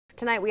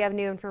Tonight we have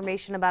new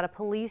information about a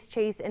police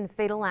chase and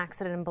fatal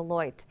accident in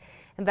Beloit.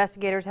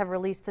 Investigators have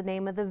released the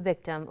name of the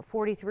victim,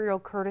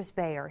 43-year-old Curtis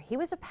Bayer. He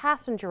was a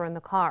passenger in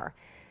the car.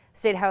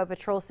 State Highway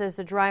Patrol says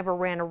the driver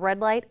ran a red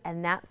light,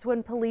 and that's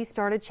when police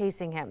started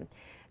chasing him.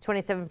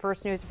 27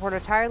 First News reporter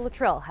Tyler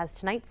Luttrell has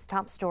tonight's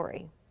top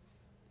story.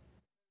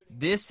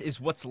 This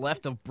is what's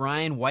left of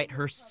Brian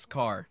Whitehurst's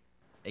car.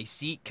 A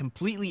seat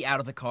completely out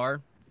of the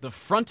car, the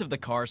front of the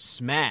car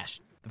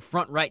smashed. The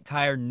front right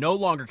tire no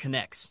longer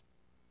connects.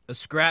 A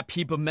scrap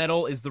heap of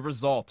metal is the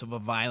result of a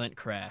violent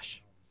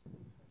crash.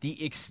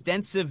 The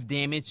extensive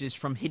damage is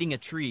from hitting a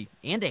tree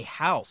and a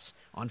house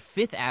on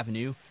 5th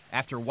Avenue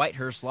after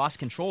Whitehurst lost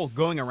control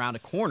going around a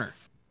corner.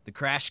 The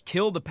crash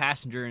killed the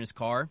passenger in his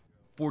car,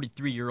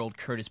 43-year-old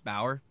Curtis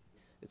Bauer.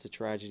 It's a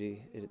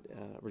tragedy. It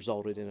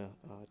resulted in a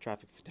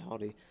traffic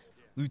fatality.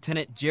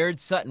 Lieutenant Jared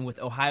Sutton with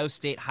Ohio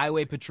State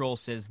Highway Patrol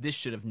says this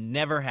should have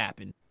never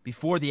happened.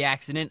 Before the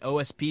accident,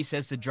 OSP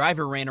says the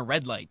driver ran a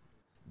red light.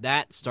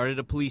 That started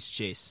a police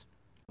chase.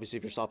 Obviously,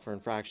 if you're stopped for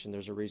infraction,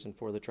 there's a reason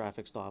for the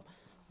traffic stop.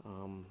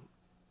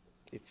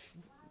 If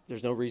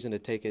there's no reason to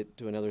take it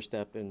to another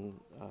step and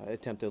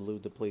attempt to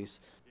elude the police.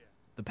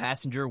 The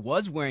passenger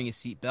was wearing a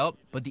seatbelt,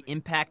 but the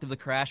impact of the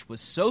crash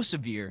was so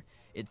severe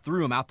it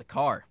threw him out the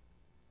car.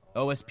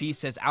 OSP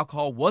says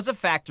alcohol was a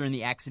factor in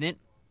the accident.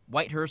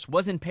 Whitehurst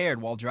was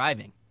impaired while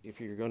driving. If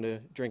you're going to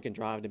drink and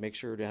drive, to make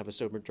sure to have a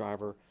sober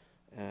driver,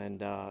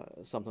 and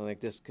something like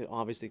this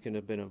obviously couldn't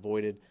have been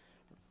avoided.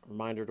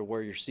 Reminder to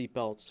wear your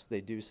seatbelts. They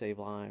do save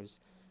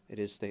lives. It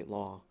is state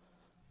law.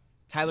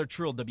 Tyler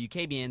Trill,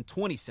 WKBN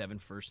 27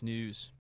 First News.